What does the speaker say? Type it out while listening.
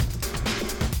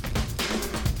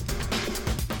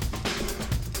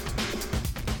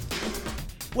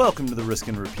Welcome to the Risk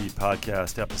and Repeat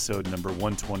podcast, episode number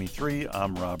 123.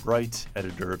 I'm Rob Wright,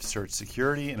 editor of Search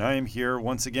Security, and I am here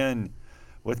once again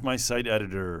with my site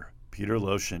editor, Peter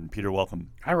Lotion. Peter, welcome.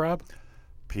 Hi, Rob.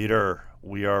 Peter,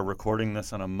 we are recording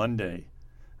this on a Monday,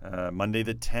 Monday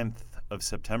the 10th of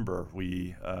September.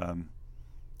 We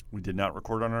did not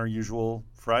record on our usual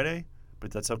Friday, but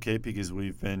that's okay because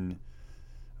we've been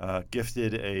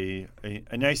gifted a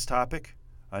nice topic.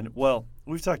 And, well,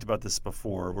 we've talked about this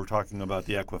before. We're talking about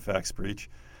the Equifax breach,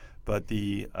 but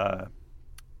there's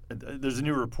a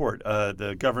new report.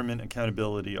 The Government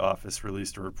Accountability Office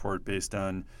released a report based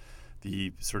on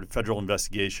the sort of federal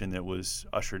investigation that was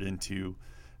ushered into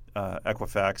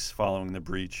Equifax following the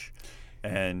breach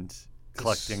and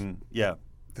collecting. The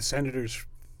senators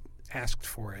asked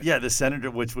for it. Yeah, the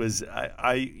senator, which was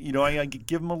I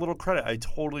give them a little credit. I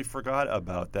totally forgot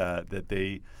about that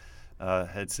they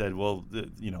had said, well,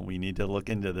 we need to look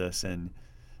into this and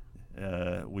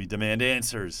we demand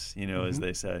answers, as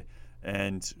they say.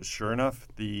 And sure enough,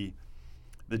 the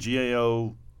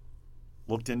GAO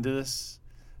looked into this.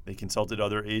 They consulted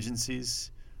other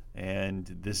agencies, and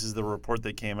this is the report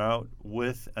they came out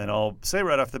with. And I'll say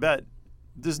right off the bat,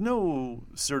 there's no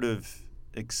sort of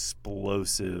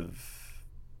explosive,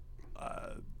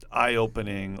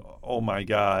 eye-opening, oh my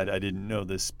God, I didn't know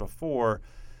this before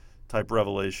type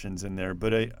revelations in there.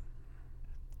 But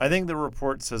I think the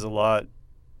report says a lot,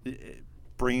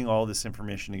 bringing all this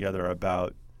information together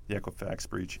about the Equifax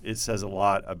breach. It says a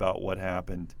lot about what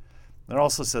happened. It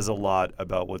also says a lot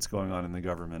about what's going on in the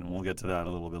government, and we'll get to that a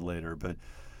little bit later. But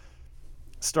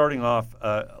starting off,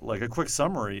 like a quick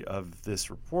summary of this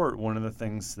report, one of the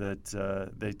things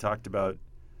that they talked about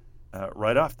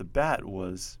right off the bat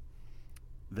was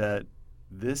that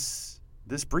this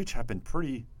breach happened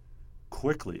pretty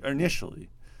quickly, initially.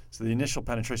 So the initial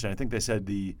penetration, I think they said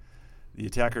the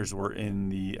attackers were in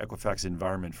the Equifax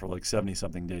environment for like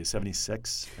 70-something days,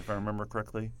 76, if I remember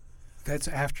correctly. That's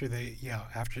after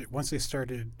once they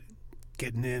started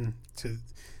getting into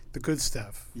the good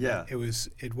stuff. Yeah. It was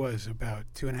about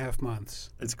 2.5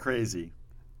 months. It's crazy.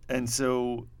 And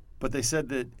so, but they said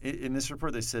that in this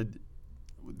report, they said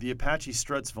the Apache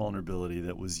Struts vulnerability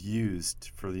that was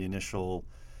used for the initial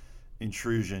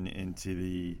intrusion into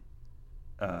the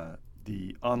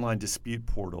online dispute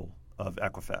portal of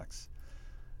Equifax,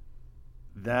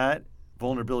 that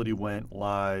vulnerability went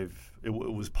live. It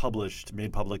was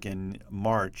made public in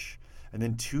March, and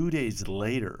then 2 days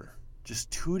later,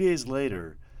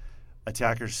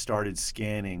 attackers started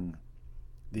scanning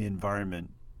the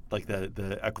environment, like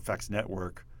the Equifax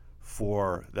network,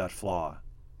 for that flaw.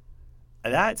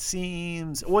 That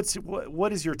seems.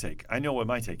 What is your take? I know what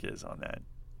my take is on that.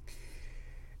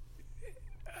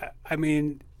 I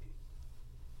mean,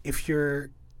 if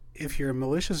you're a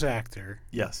malicious actor,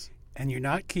 yes, and you're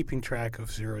not keeping track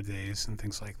of 0 days and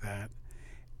things like that,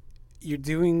 you're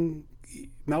doing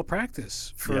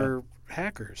malpractice for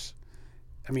hackers.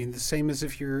 I mean, the same as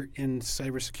if you're in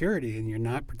cybersecurity and you're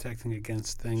not protecting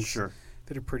against things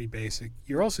that are pretty basic.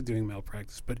 You're also doing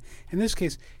malpractice. But in this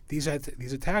case, these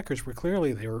attackers were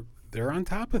clearly they're on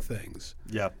top of things.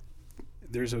 Yeah,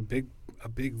 there's a big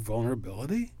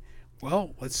vulnerability.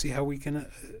 Well, let's see how we can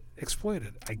exploit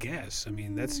it, I guess. I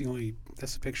mean, that's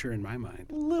the picture in my mind.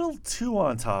 A little too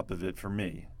on top of it for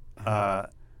me.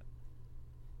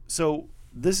 So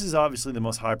this is obviously the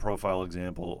most high-profile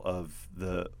example of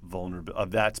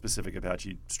of that specific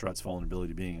Apache Struts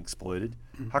vulnerability being exploited.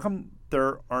 Mm-hmm. How come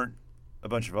there aren't a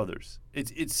bunch of others?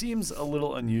 It seems a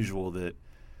little unusual that,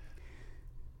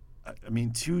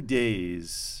 2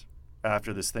 days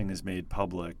after this thing is made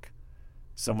public,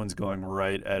 someone's going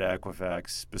right at Equifax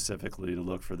specifically to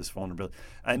look for this vulnerability.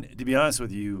 And to be honest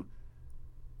with you,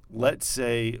 let's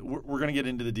say we're going to get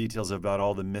into the details about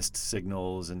all the missed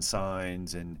signals and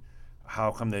signs and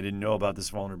how come they didn't know about this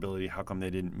vulnerability, how come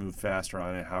they didn't move faster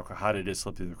on it, how did it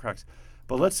slip through the cracks.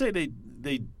 But let's say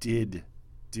they did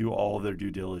do all of their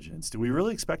due diligence. Do we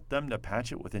really expect them to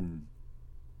patch it within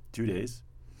 2 days?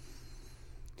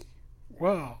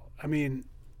 Well, I mean,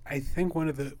 I think one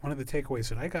of the takeaways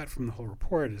that I got from the whole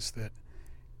report is that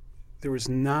there was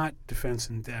not defense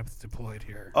in depth deployed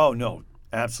here. Oh no,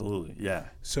 absolutely, yeah.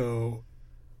 So,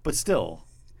 but still,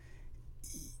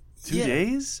 2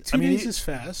 days? 2 days is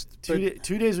fast. 2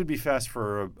 days would be fast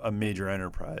for a major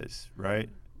enterprise, right?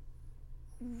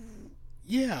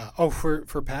 Yeah. Oh,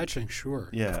 for patching, sure.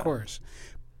 Yeah, of course.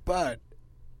 But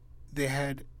the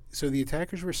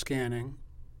attackers were scanning.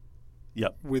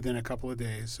 Yep. Within a couple of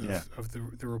days of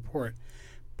the report,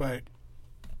 but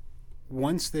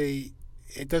once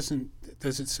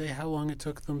does it say how long it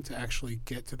took them to actually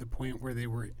get to the point where they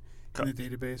were in the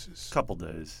databases? Couple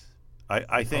days.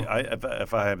 I think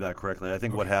if I have that correctly, I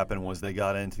think what happened was they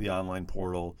got into the online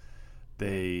portal.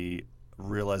 They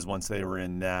realized once they were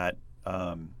in that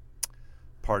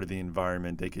part of the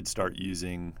environment, they could start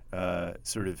using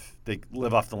they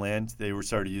live off the land. They were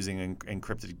started using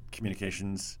encrypted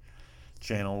communications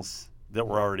channels that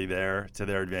were already there to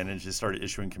their advantage. They started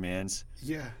issuing commands.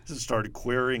 Yeah. Just started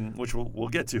querying, which we'll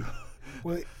get to.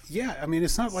 Well, yeah. I mean,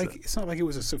 it's not like it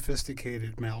was a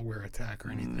sophisticated malware attack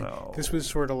or anything. No. This was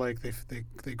sort of like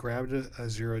they grabbed a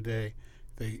 0 day,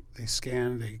 they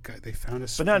scanned, they found a.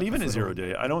 But not even a 0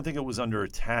 day. I don't think it was under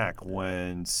attack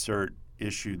when CERT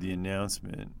issued the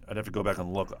announcement. I'd have to go back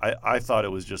and look. I thought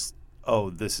it was just,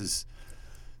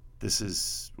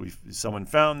 someone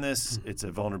found this. It's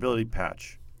a vulnerability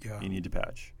patch. Yeah. You need to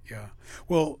patch. Yeah.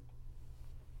 Well,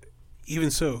 even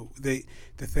so, the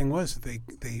thing was that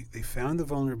they found the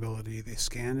vulnerability. They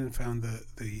scanned and found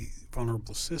the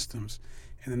vulnerable systems,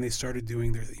 and then they started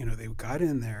doing they got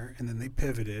in there and then they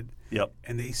pivoted. Yep.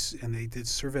 And they did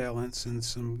surveillance and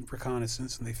some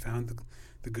reconnaissance, and they found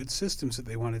the good systems that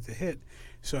they wanted to hit.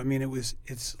 So I mean,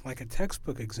 it's like a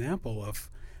textbook example of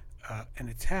an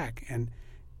attack. And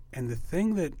the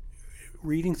thing that,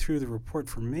 reading through the report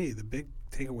for me, the big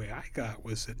takeaway I got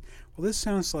was that, well, this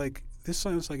sounds like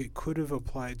it could have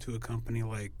applied to a company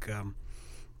like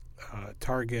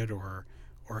Target or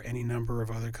any number of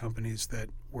other companies that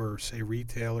were, say,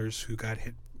 retailers who got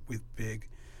hit with big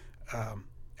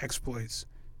exploits,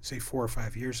 say 4 or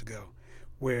 5 years ago,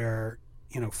 where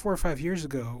 4 or 5 years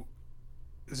ago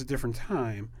is a different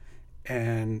time,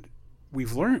 and we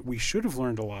should have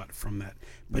learned a lot from that.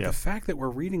 But the fact that we're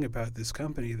reading about this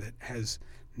company that has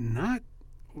not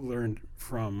learned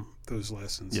from those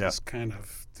lessons is kind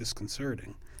of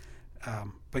disconcerting.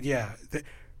 But yeah,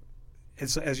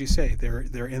 it's, as you say,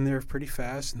 they're in there pretty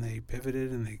fast, and they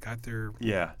pivoted and they got their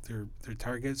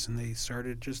targets, and they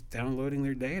started just downloading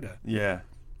their data. Yeah,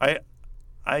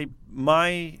 I'm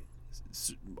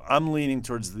leaning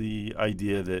towards the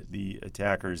idea that the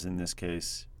attackers in this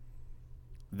case,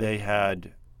 they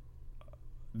had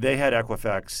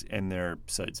Equifax in their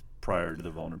sites prior to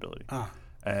the vulnerability,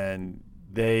 and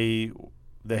they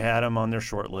had them on their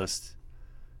short list,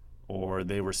 or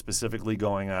they were specifically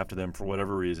going after them for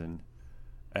whatever reason.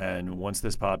 And once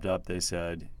this popped up, they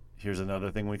said, "Here's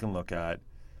another thing we can look at."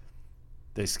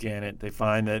 They scan it. They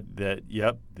find that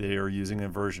they are using a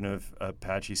version of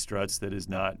Apache Struts that has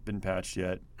not been patched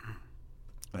yet,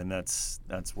 and that's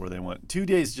where they went. 2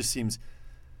 days just seems.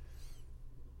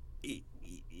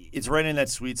 It's right in that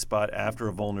sweet spot after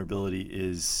a vulnerability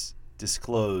is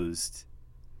disclosed,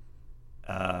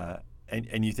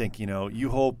 and you think, you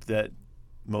hope that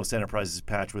most enterprises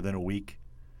patch within a week.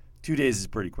 2 days is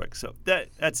pretty quick. So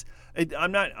that's.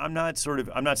 I'm not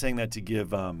saying that to give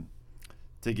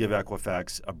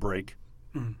Equifax a break,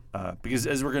 because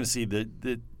as we're going to see,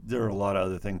 there are a lot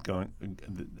of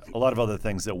other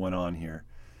things that went on here.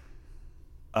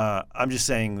 I'm just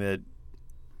saying that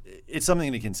it's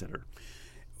something to consider.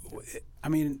 I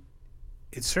mean,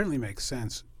 it certainly makes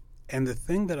sense. And the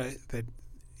thing that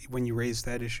when you raise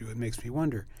that issue, it makes me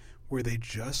wonder, were they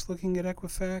just looking at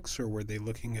Equifax, or were they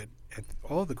looking at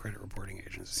all the credit reporting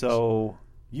agencies? So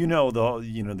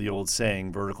the old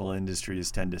saying, vertical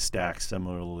industries tend to stack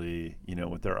similarly,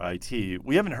 with their IT.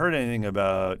 We haven't heard anything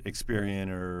about Experian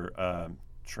or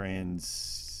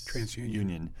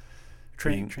TransUnion.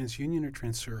 TransUnion or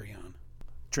Transurion?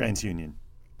 TransUnion.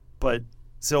 But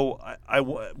so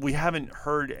we haven't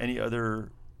heard any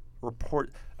other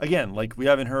report. Again, like, we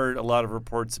haven't heard a lot of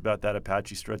reports about that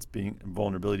Apache Struts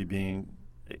vulnerability being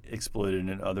exploited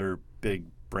in other big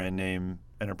brand name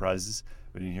enterprises.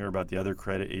 We didn't hear about the other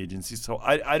credit agencies. So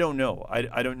I don't know.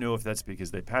 I don't know if that's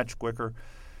because they patch quicker,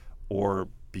 or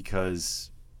because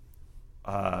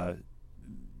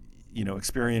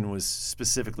Experian was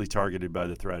specifically targeted by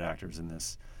the threat actors in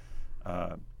this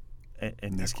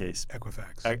case.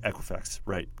 Equifax.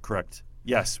 Right, correct.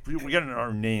 Yes, we're getting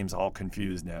our names all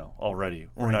confused now already.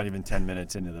 We're not even 10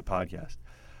 minutes into the podcast.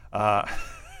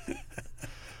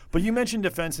 But you mentioned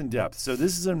defense in depth. So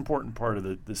this is an important part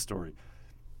of this story.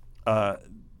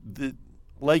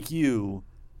 Like you,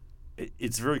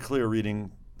 it's very clear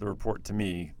reading the report to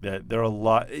me that there are a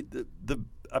lot. The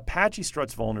Apache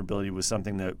Struts vulnerability was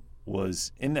something that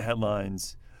was in the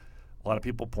headlines. A lot of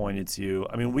people pointed to.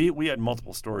 I mean, we had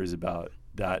multiple stories about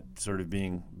that sort of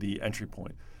being the entry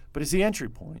point. But it's the entry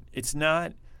point. It's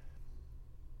not.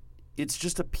 It's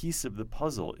just a piece of the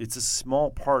puzzle. It's a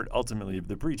small part, ultimately, of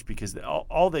the breach, because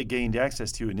all they gained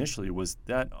access to initially was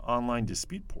that online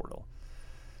dispute portal.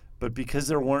 But because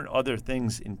there weren't other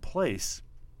things in place,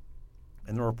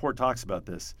 and the report talks about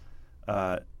this,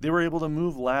 They were able to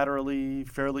move laterally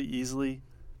fairly easily.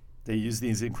 They used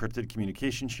these encrypted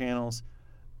communication channels.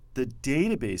 The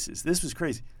databases, this was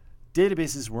crazy.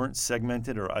 Databases weren't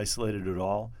segmented or isolated at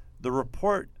all. The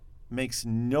report makes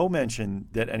no mention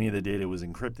that any of the data was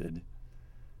encrypted.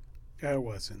 It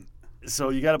wasn't. So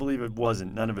you got to believe it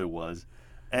wasn't. None of it was.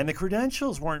 And the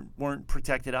credentials weren't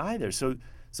protected either. So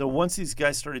once these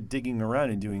guys started digging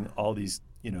around and doing all these,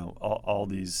 all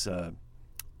these,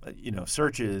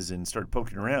 searches and started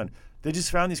poking around, they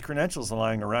just found these credentials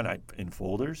lying around in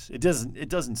folders. It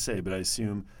doesn't say, but I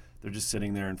assume they're just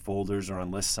sitting there in folders or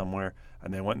on lists somewhere,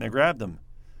 and they went and they grabbed them.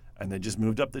 And they just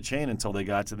moved up the chain until they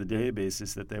got to the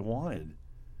databases that they wanted.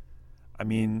 I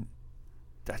mean,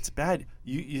 that's bad.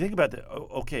 You think about that.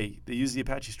 Okay, they use the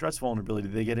Apache Struts vulnerability.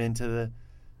 They get into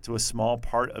a small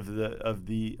part of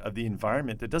the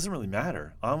environment that doesn't really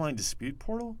matter. Online dispute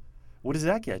portal. What does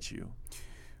that get you?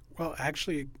 Well,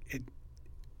 actually,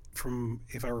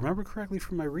 if I remember correctly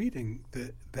from my reading,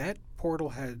 that portal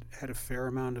had a fair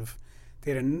amount of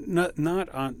data,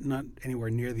 not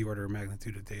anywhere near the order of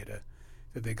magnitude of data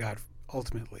that they got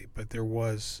ultimately, but there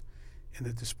was in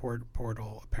the dispute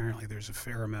portal. Apparently, there's a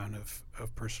fair amount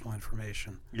of personal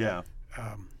information. Yeah.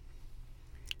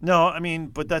 No, I mean,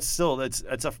 but that's still it's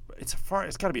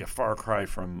got to be a far cry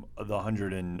from the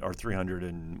 100 or 300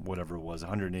 and whatever it was,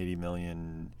 180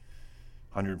 million.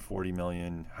 140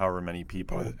 million, however many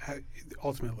people.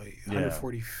 Ultimately,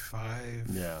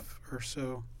 145 or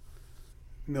so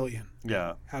million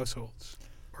households.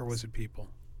 Or was it people?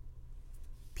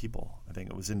 People. I think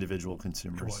it was individual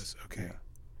consumers. It was, okay. Yeah.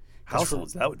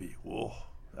 Households, that would be.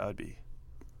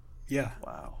 Yeah.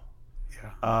 Wow.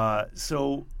 Yeah.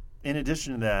 So in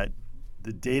addition to that,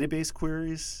 the database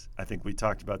queries, I think we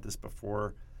talked about this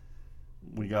before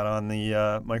we got on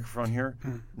the microphone here.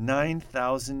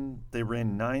 9,000. They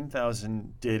ran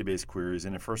 9,000 database queries,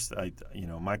 and at first,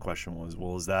 my question was,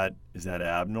 well, is that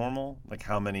abnormal? Like,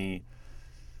 how many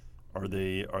are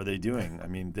they doing? I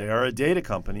mean, they are a data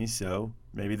company, so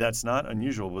maybe that's not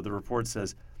unusual. But the report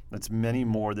says that's many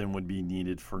more than would be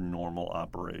needed for normal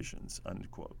operations.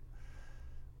 Unquote.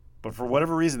 But for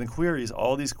whatever reason,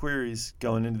 all these queries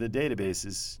going into the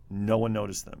databases, no one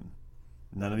noticed them.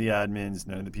 None of the admins,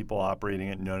 none of the people operating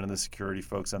it, none of the security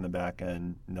folks on the back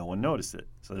end, no one noticed it.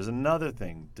 So there's another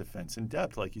thing, defense in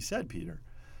depth, like you said, Peter.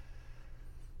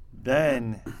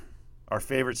 Then our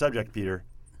favorite subject, Peter,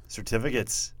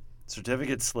 certificates.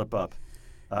 Certificates slip up.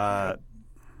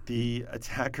 The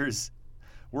attackers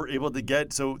were able to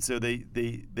get so they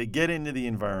get into the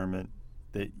environment.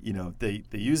 They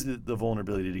use the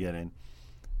vulnerability to get in.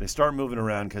 They start moving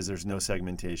around because there's no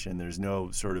segmentation, there's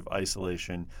no sort of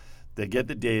isolation. They get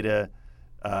the data,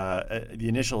 the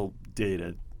initial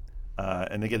data,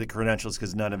 and they get the credentials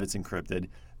because none of it's encrypted.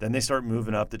 Then they start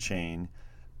moving up the chain,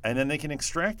 and then they can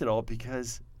extract it all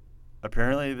because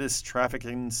apparently this traffic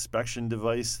inspection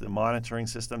device, the monitoring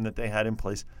system that they had in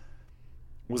place,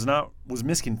 was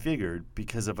misconfigured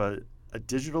because of a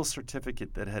digital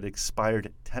certificate that had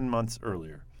expired 10 months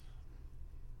earlier.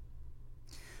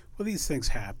 Well, these things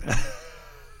happen.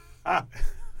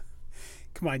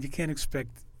 Come on, you can't expect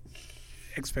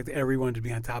everyone to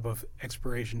be on top of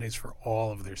expiration dates for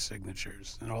all of their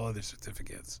signatures and all of their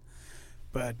certificates.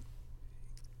 But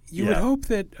you would hope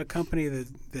that a company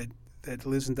that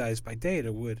lives and dies by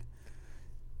data would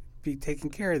be taking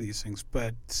care of these things.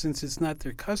 But since it's not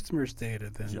their customers'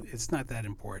 data, then it's not that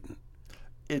important.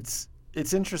 It's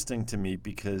interesting to me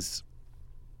because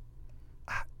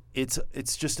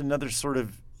it's just another sort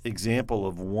of example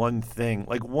of one thing.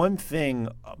 Like, one thing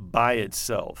by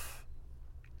itself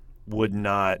would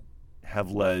not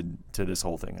have led to this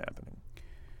whole thing happening.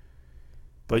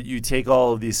 But you take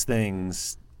all of these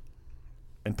things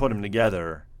and put them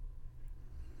together,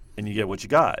 and you get what you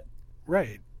got.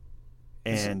 Right.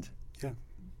 And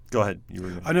go ahead.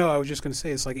 No, I was just going to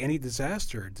say, it's like any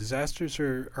disaster. Disasters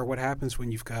are what happens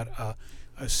when you've got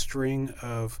a string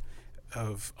of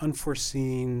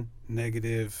unforeseen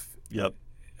negative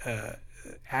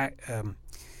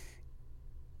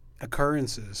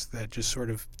occurrences that just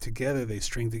sort of they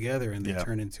string together and they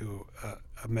turn into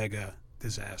a mega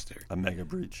disaster. A mega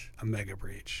breach.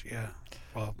 Yeah.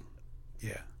 Well,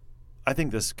 yeah. I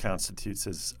think this constitutes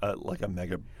as like a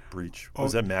mega breach.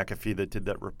 Was that McAfee that did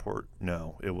that report?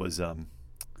 No, it was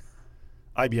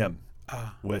IBM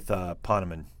with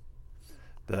Ponemon.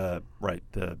 The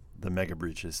mega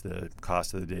breach is the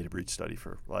cost of the data breach study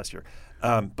for last year.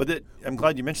 But I'm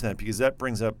glad you mentioned that because that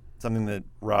brings up something that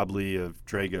Rob Lee of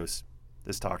Dragos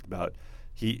has talked about.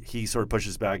 He sort of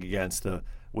pushes back against the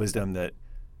wisdom that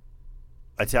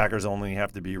attackers only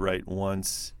have to be right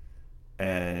once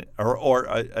and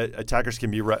attackers can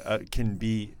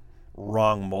be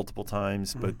wrong multiple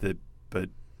times, but the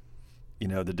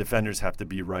defenders have to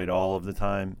be right all of the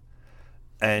time.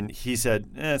 And he said,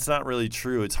 it's not really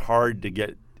true. It's hard to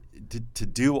get to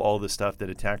do all the stuff that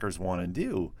attackers want to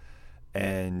do,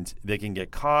 and they can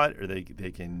get caught, or they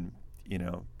can,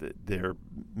 their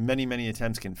many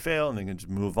attempts can fail, and they can just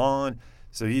move on.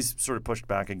 So he's sort of pushed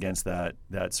back against that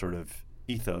sort of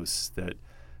ethos that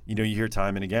you hear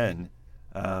time and again.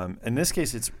 In this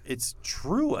case, it's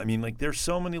true. I mean, like, there's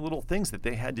so many little things that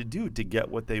they had to do to get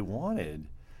what they wanted,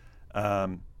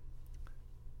 and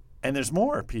there's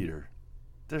more, Peter.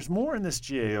 There's more in this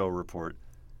GAO report.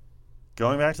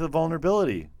 Going back to the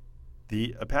vulnerability,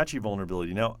 the Apache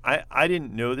vulnerability. Now, I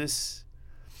didn't know this.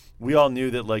 We all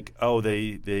knew that, like,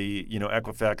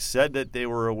 Equifax said that they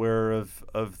were aware of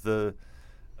the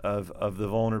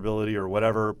vulnerability or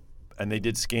whatever, and they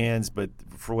did scans, but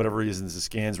for whatever reasons the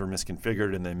scans were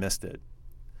misconfigured and they missed it.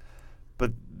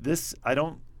 But this, I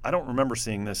don't remember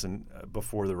seeing this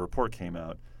before the report came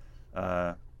out.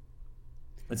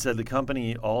 It said the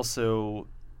company also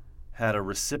had a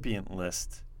recipient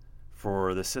list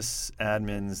for the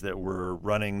sysadmins that were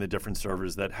running the different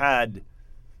servers that had,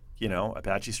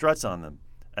 Apache Struts on them.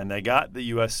 And they got the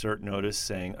U.S. cert notice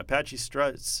saying, Apache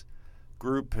Struts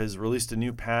group has released a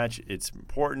new patch. It's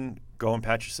important. Go and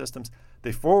patch your systems.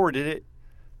 They forwarded it,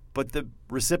 but the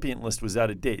recipient list was out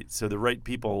of date. So the right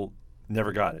people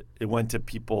never got it. It went to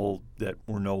people that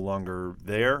were no longer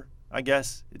there, I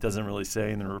guess. It doesn't really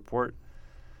say in the report.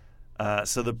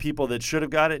 So the people that should have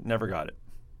got it never got it.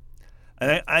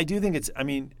 And I do think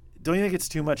don't you think it's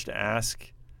too much to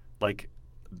ask, like,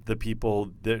 the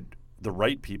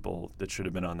right people that should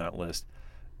have been on that list?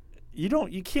 You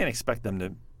can't expect them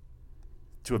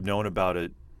to have known about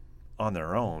it on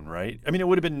their own, right? I mean, it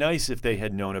would have been nice if they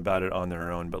had known about it on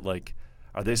their own, but, like,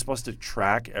 are they supposed to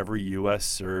track every U.S.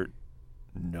 cert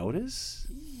notice?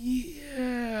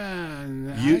 Yeah.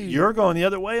 You're going the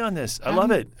other way on this. I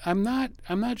love it. I'm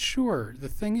not sure. The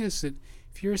thing is that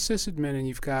if you're a sysadmin and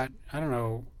you've got, I don't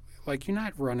know, like, you're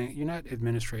not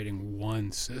administrating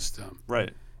one system.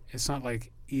 Right. It's not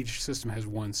like each system has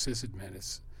one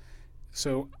sysadmin.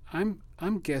 So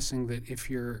I'm guessing that if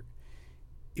you're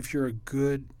a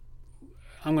good,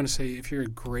 I'm going to say if you're a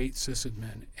great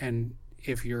sysadmin, and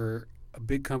if you're a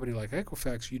big company like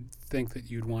Equifax, you'd think that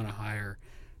you'd want to hire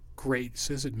great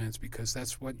sysadmins because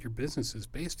that's what your business is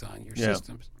based on, your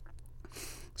systems.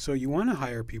 So you want to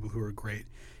hire people who are great.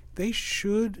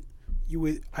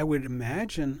 I would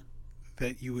imagine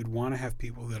that you would want to have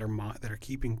people that are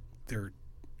keeping their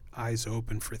eyes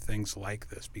open for things like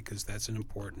this, because that's an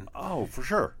important. Oh, for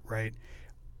sure. Right.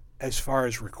 As far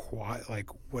as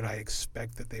would I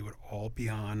expect that they would all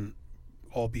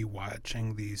be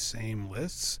watching these same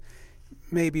lists?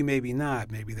 Maybe, maybe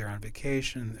not. Maybe they're on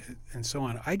vacation and so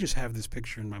on. I just have this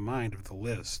picture in my mind of the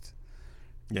list.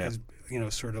 Yeah. As,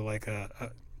 sort of like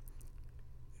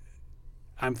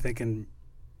I'm thinking,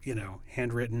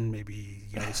 handwritten, maybe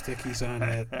yellow stickies on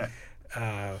it,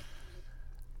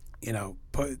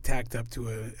 tacked up to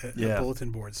a bulletin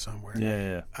board somewhere.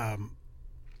 Yeah.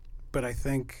 But I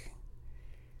think,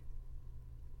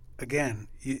 again,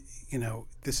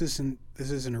 this isn't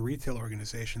a retail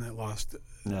organization that lost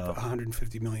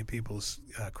 150 million people's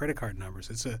credit card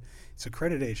numbers. It's a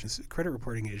credit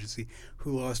reporting agency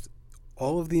who lost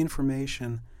all of the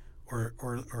information or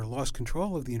lost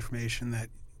control of the information that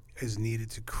is needed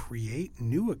to create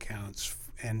new accounts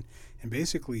and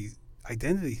basically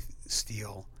identity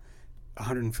steal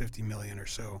 150 million or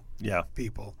so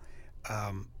people.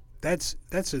 That's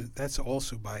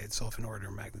also by itself an order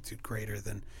of magnitude greater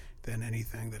than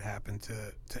anything that happened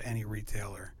to any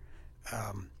retailer,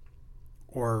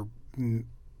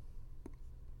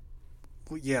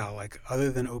 like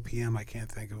other than OPM, I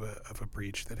can't think of a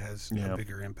breach that has a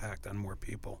bigger impact on more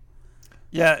people.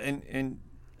 Yeah, and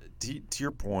to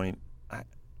your point, I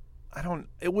don't.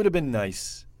 It would have been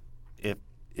nice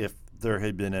if there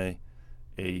had been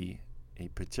a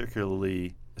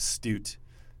particularly astute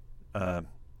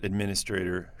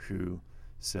administrator who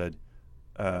said,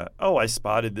 I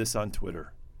spotted this on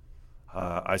Twitter.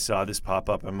 I saw this pop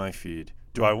up on my feed.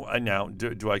 Do I want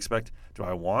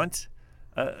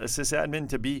a sysadmin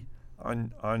to be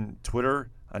on Twitter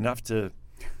enough to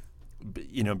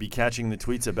be catching the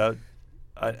tweets about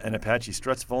an Apache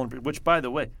Struts vulnerability, which, by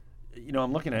the way,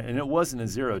 I'm looking at it, and it wasn't a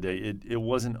 0 day. It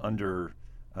wasn't under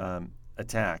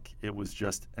attack. It was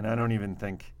just, and I don't even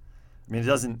think, it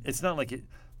doesn't, it's not like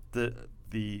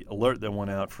the alert that went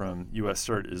out from US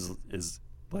CERT is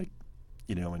like,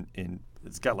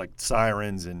 it's got like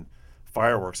sirens and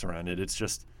fireworks around it. It's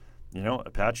just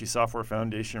Apache Software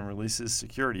Foundation releases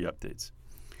security updates.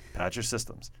 Patch your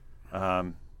systems.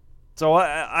 So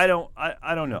I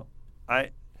don't know.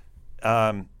 I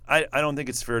don't think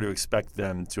it's fair to expect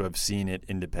them to have seen it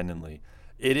independently.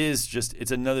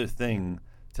 It's another thing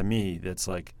to me that's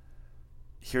like,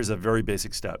 here's a very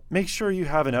basic step. Make sure you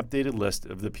have an updated list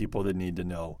of the people that need to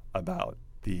know about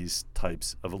these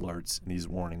types of alerts, these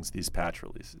warnings, these patch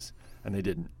releases. And they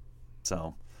didn't.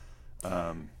 So,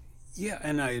 yeah,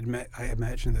 and I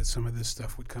imagine that some of this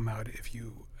stuff would come out if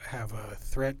you have a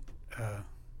threat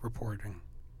reporting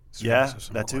service yeah, of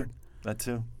some that sort. too. That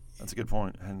too. That's a good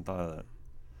point. I hadn't thought of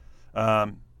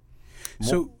that.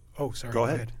 Sorry. Go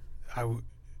ahead.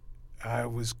 I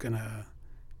was gonna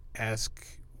ask.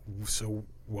 So,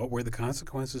 what were the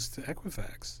consequences to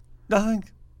Equifax? Nothing.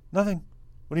 What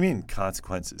do you mean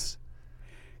consequences?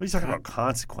 What are you talking about?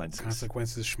 Consequences.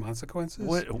 Consequences,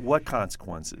 schmonsequences? What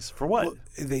consequences? For what? Well,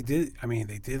 they did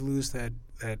lose that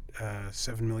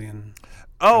 $7 million.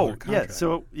 Oh, contract. yeah.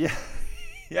 So, yeah.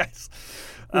 Yes.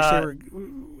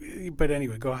 But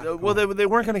anyway, go ahead. Well, they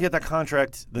weren't going to get that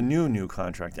contract, the new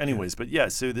contract, anyways. But yeah,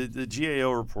 so the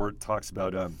GAO report talks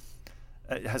about, it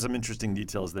has some interesting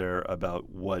details there about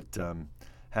what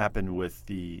happened with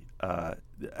the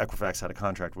Equifax had a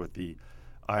contract with the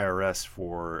IRS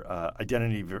for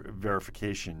identity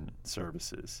verification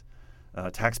services,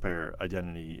 taxpayer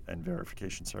identity and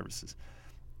verification services.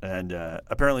 And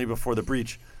apparently before the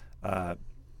breach,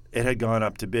 it had gone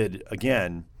up to bid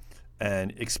again,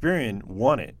 and Experian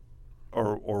won it,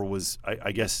 or was,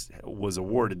 I guess, was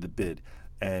awarded the bid.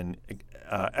 And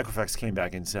Equifax came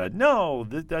back and said, no,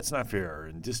 that's not fair,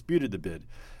 and disputed the bid.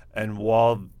 And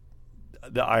while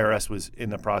the IRS was in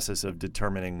the process of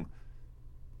determining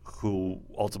who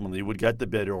ultimately would get the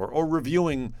bid or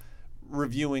reviewing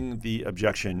the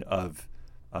objection of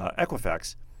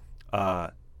Equifax,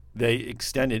 they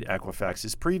extended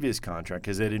Equifax's previous contract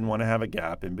because they didn't want to have a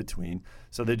gap in between.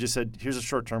 So they just said, here's a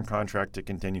short-term contract to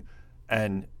continue.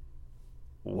 And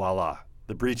voila,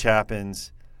 the breach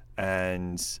happens.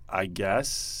 And I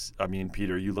guess,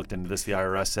 Peter, you looked into this. The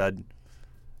IRS said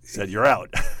you're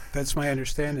out. That's my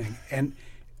understanding. And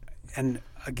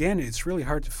again, it's really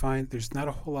hard to find. There's not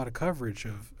a whole lot of coverage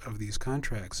of these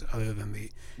contracts other than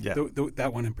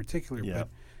that one in particular. Yeah.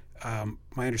 But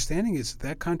my understanding is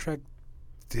that contract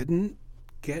didn't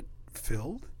get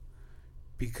filled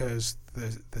because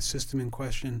the system in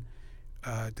question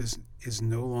is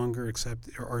no longer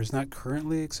or is not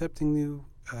currently accepting new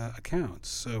accounts.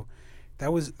 So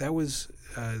that was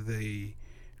the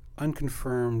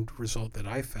unconfirmed result that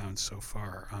I found so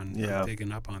far on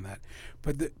digging up on that.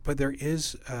 But there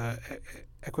is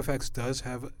Equifax does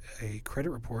have a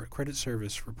credit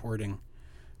service reporting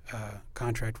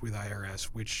contract with IRS,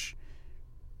 which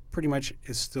pretty much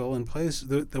is still in place.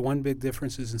 The one big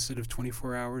difference is instead of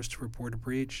 24 hours to report a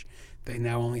breach, they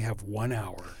now only have 1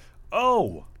 hour.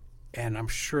 Oh. And I'm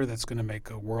sure that's going to make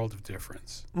a world of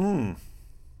difference. An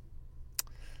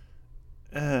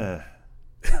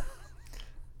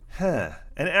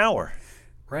hour.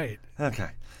 Right.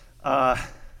 Okay. Okay.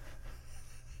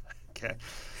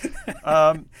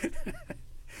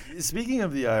 Speaking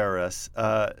of the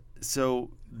IRS, so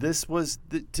this was,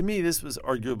 to me, this was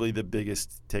arguably the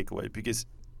biggest takeaway because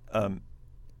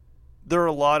there are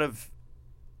a lot of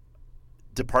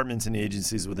departments and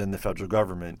agencies within the federal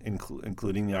government,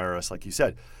 including the IRS, like you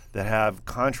said, that have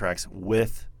contracts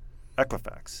with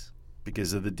Equifax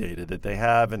because of the data that they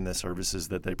have and the services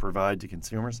that they provide to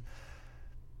consumers.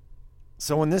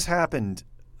 So when this happened,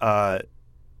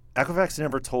 Equifax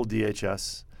never told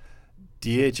DHS.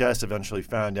 DHS eventually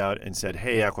found out and said,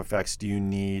 hey, Equifax, do you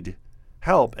need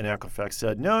help? And Equifax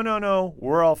said, no,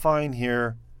 we're all fine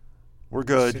here. We're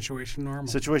good. Situation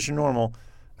normal.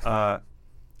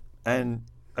 And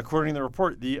according to the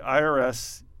report, the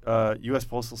IRS, U.S.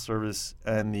 Postal Service,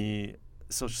 and the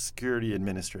Social Security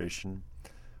Administration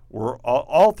were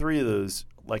all three of those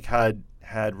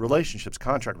had relationships,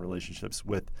 contract relationships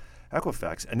with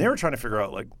Equifax, and they were trying to figure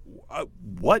out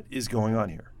what is going on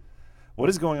here. What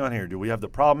is going on here? Do we have the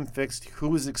problem fixed?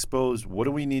 Who is exposed? What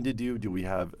do we need to do? Do we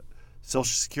have Social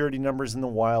Security numbers in the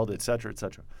wild, et cetera, et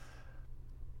cetera?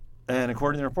 And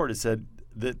according to the report, it said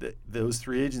that those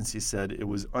three agencies said it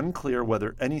was unclear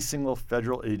whether any single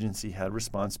federal agency had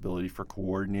responsibility for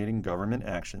coordinating government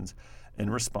actions in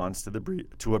response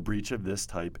to a breach of this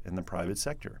type in the private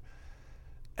sector.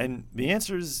 And the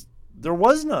answer is there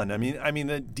was none. I mean,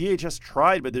 the DHS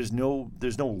tried, but there's no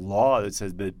law that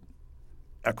says that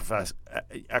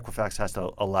Equifax has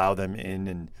to allow them in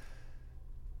and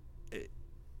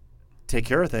take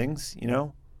care of things,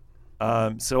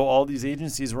 So all these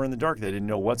agencies were in the dark. They didn't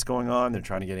know what's going on. They're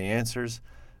trying to get answers.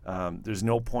 There's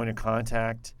no point of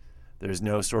contact. There's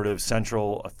no sort of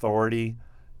central authority,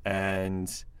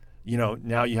 and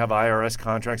now you have IRS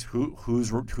contracts.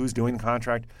 Who's doing the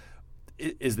contract?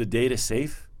 Is the data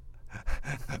safe?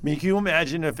 I mean, can you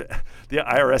imagine if the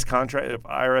if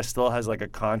IRS still has like a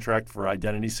contract for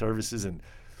identity services,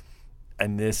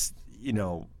 and this,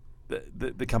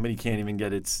 the company can't even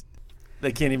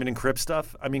they can't even encrypt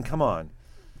stuff? I mean, come on.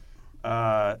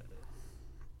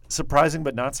 Surprising,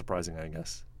 but not surprising, I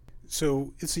guess.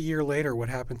 So it's a year later. What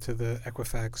happened to the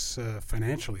Equifax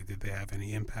financially? Did they have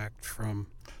any impact from?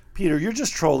 Peter, you're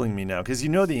just trolling me now because you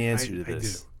know the answer to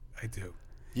this. I do.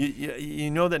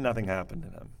 You know that nothing happened to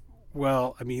them.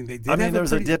 Well, I mean, they did. I mean, there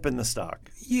was a dip in the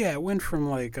stock. Yeah, it went from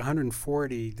like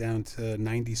 140 down to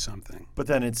 90 something. But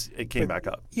then it came back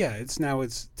up. Yeah,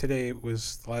 today. It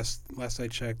was last I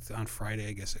checked on Friday.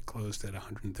 I guess it closed at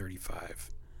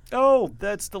 135. Oh,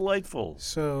 that's delightful.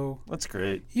 So that's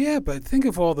great. Yeah, but think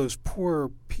of all those poor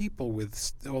people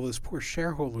all those poor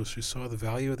shareholders who saw the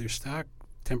value of their stock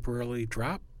temporarily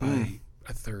drop by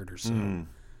a third or so,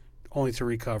 only to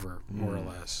recover more or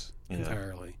less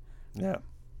entirely. Yeah.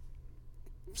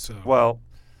 So well,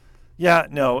 yeah,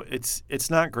 no, it's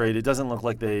not great. It doesn't look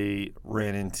like they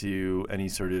ran into any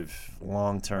sort of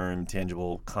long-term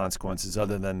tangible consequences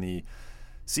other than the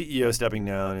CEO stepping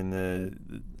down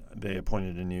and they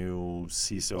appointed a new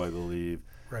CISO, I believe.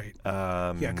 Right.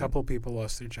 A couple of people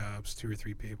lost their jobs, 2 or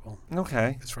 3 people.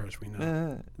 Okay. As far as we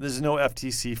know. There's no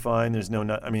FTC fine. There's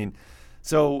no. I mean,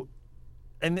 so,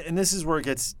 and this is where it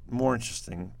gets more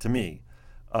interesting to me,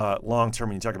 long term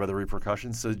when you talk about the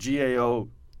repercussions. So the GAO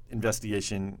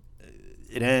investigation,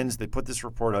 it ends. They put this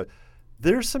report out.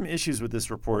 There's some issues with this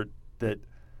report that,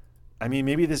 I mean,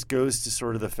 maybe this goes to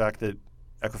sort of the fact that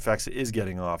Equifax is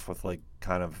getting off with like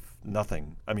kind of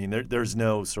nothing. I mean, there's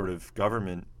no sort of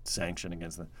government sanction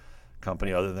against the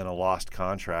company other than a lost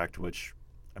contract, which,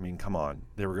 I mean, come on.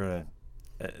 They were going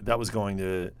to, that was going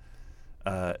to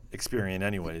Experian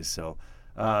anyways. So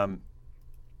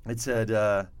it said,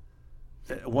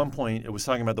 at one point, it was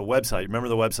talking about the website. Remember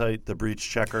the website, the breach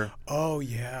checker? Oh,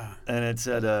 yeah. And it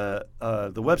said the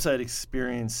website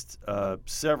experienced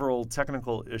several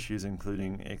technical issues,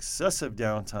 including excessive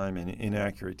downtime and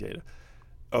inaccurate data.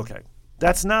 Okay.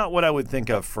 That's not what I would think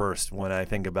of first when I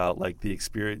think about like the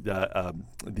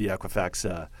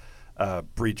Equifax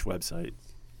breach website.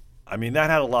 I mean, that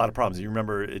had a lot of problems. You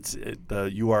remember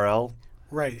the URL?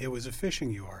 Right. It was a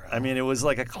phishing URL. I mean, it was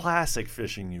like a classic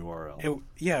phishing URL.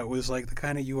 It was like the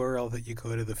kind of URL that you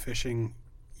go to the phishing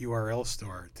URL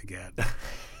store to get.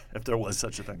 If there was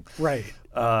such a thing. Right.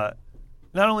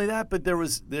 Not only that, but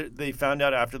they found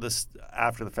out after the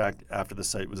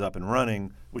site was up and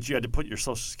running, which you had to put your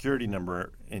social security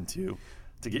number into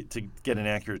to get an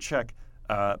accurate check.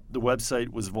 The website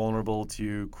was vulnerable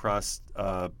to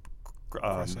cross-site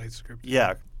scripting.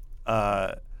 Yeah,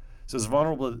 so it's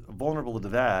vulnerable to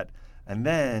that. And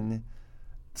then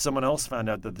someone else found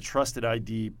out that the trusted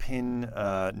ID PIN,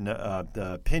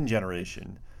 the PIN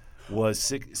generation, was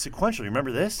sequential.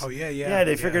 Remember this? Oh, yeah. Yeah,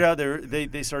 they figured out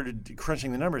they started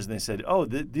crunching the numbers and they said, oh,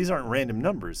 these aren't random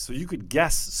numbers. So you could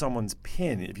guess someone's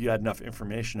PIN if you had enough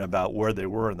information about where they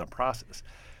were in the process.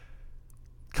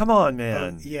 Come on,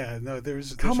 man.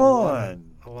 There's a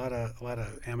lot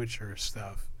of amateur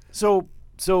stuff. So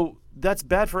that's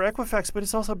bad for Equifax, but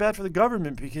it's also bad for the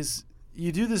government because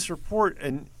you do this report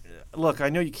and look, I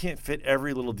know you can't fit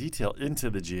every little detail into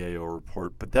the GAO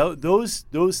report, but those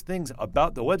things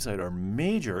about the website are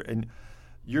major. And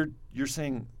you're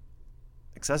saying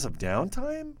excessive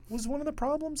downtime was one of the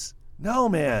problems? No,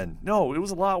 man. No, it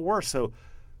was a lot worse. So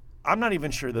I'm not even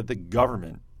sure that the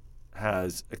government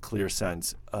has a clear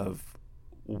sense of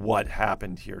what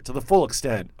happened here, to the full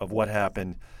extent of what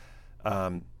happened,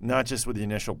 not just with the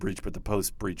initial breach, but the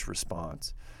post-breach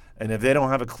response. And if they don't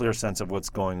have a clear sense of what's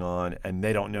going on and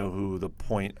they don't know who the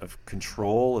point of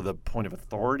control or the point of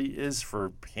authority is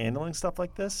for handling stuff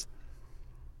like this,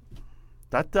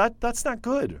 that's not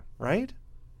good, right?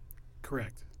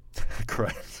 Correct.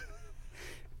 Correct.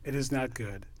 It is not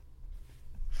good.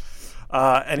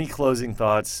 Any closing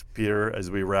thoughts, Peter,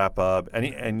 as we wrap up?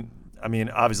 And I mean,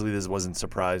 obviously this wasn't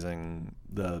surprising,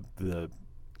 the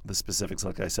specifics,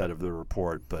 like I said, of the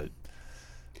report, but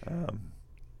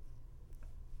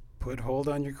put hold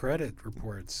on your credit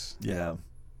reports. Yeah.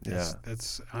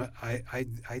 That's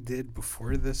I did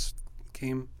before this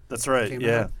came. That's right. Came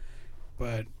yeah. out,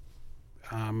 but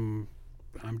I'm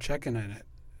checking on it,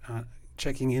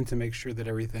 checking in to make sure that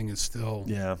everything is still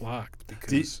locked.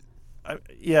 Because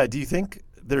do you think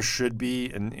there should be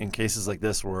in cases like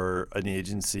this where an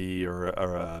agency or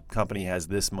a company has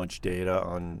this much data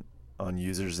on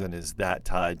users and is that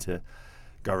tied to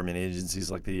government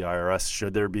agencies like the IRS?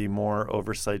 Should there be more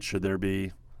oversight? Should there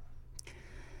be?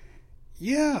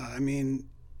 Yeah, I mean,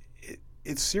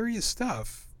 it's serious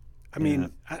stuff. I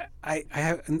mean, I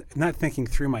have not thinking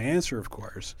through my answer, of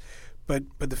course, but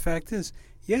the fact is,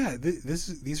 yeah,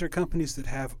 these are companies that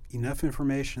have enough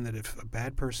information that if a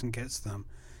bad person gets them,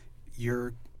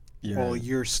 all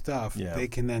your stuff, they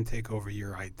can then take over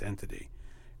your identity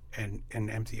and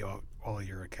empty out all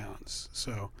your accounts.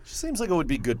 So it seems like it would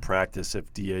be good practice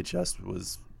if DHS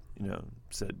was,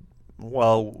 said,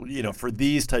 well, for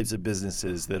these types of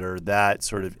businesses that are that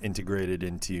sort of integrated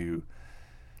into,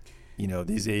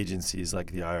 these agencies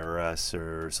like the IRS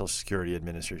or Social Security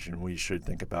Administration, we should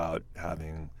think about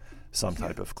having some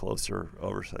type of closer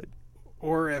oversight.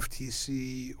 Or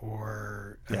FTC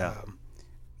or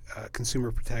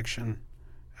consumer protection.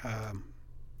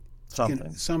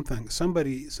 Something.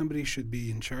 Somebody should be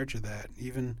in charge of that.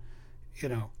 Even,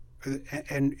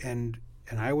 and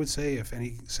I would say if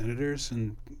any senators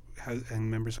and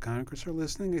members of Congress are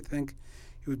listening, I think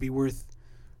it would be worth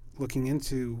looking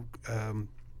into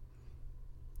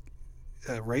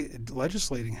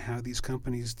legislating how these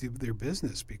companies do their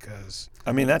business, because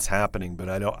I mean that's happening, but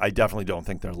I definitely don't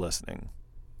think they're listening.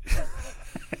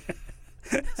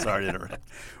 Sorry to interrupt.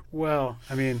 Well,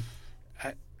 I mean,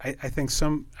 I think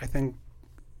somewhat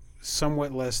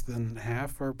less than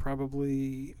half are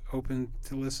probably open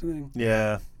to listening.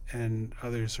 Yeah. And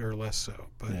others are less so.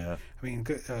 But I mean,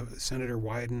 Senator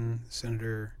Wyden,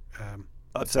 Senator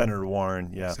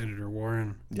Warren, yeah. Senator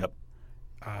Warren. Yep.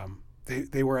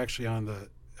 They were actually on the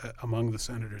among the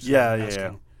senators.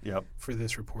 Yeah. Yep. For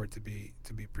this report to be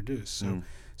produced. So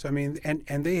so I mean, and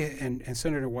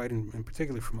Senator Wyden in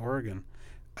particular from Oregon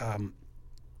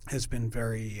has been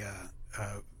very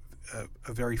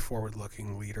a very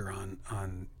forward-looking leader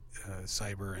on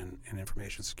cyber and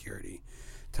information security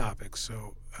topics.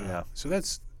 So so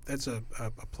that's a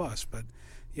plus. But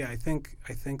yeah, I think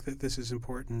that this is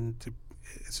important.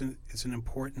 It's an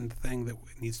important thing that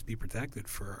needs to be protected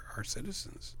for our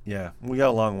citizens. Yeah, we got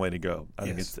a long way to go.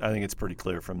 I think it's pretty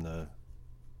clear from the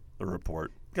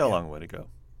report. Got a long way to go.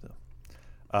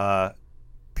 So,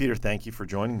 Peter, thank you for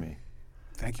joining me.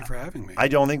 Thank you for having me. I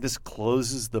don't think this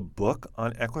closes the book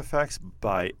on Equifax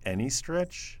by any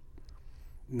stretch.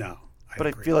 No. But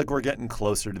I feel like we're getting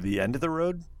closer to the end of the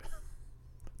road.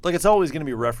 Like, it's always going to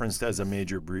be referenced as a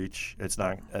major breach. It's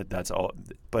not, that's all.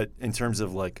 But in terms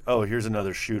of like, oh, here's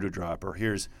another shoe to drop, or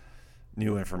here's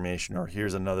new information, or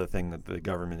here's another thing that the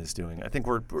government is doing, I think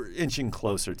we're inching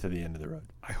closer to the end of the road.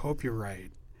 I hope you're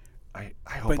right. I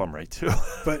hope I'm right too.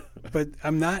 but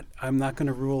I'm not going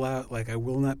to rule out, like, I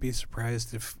will not be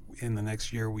surprised if in the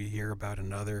next year we hear about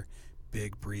another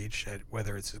big breach,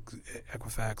 whether it's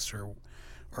Equifax or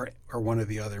one of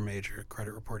the other major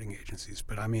credit reporting agencies.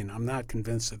 But I mean, I'm not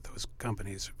convinced that those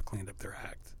companies have cleaned up their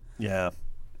act. Yeah.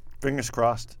 Fingers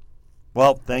crossed.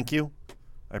 Well, thank you.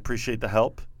 I appreciate the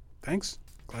help. Thanks.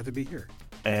 Glad to be here.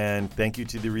 And thank you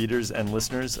to the readers and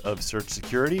listeners of Search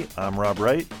Security. I'm Rob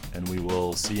Wright, and we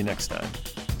will see you next time.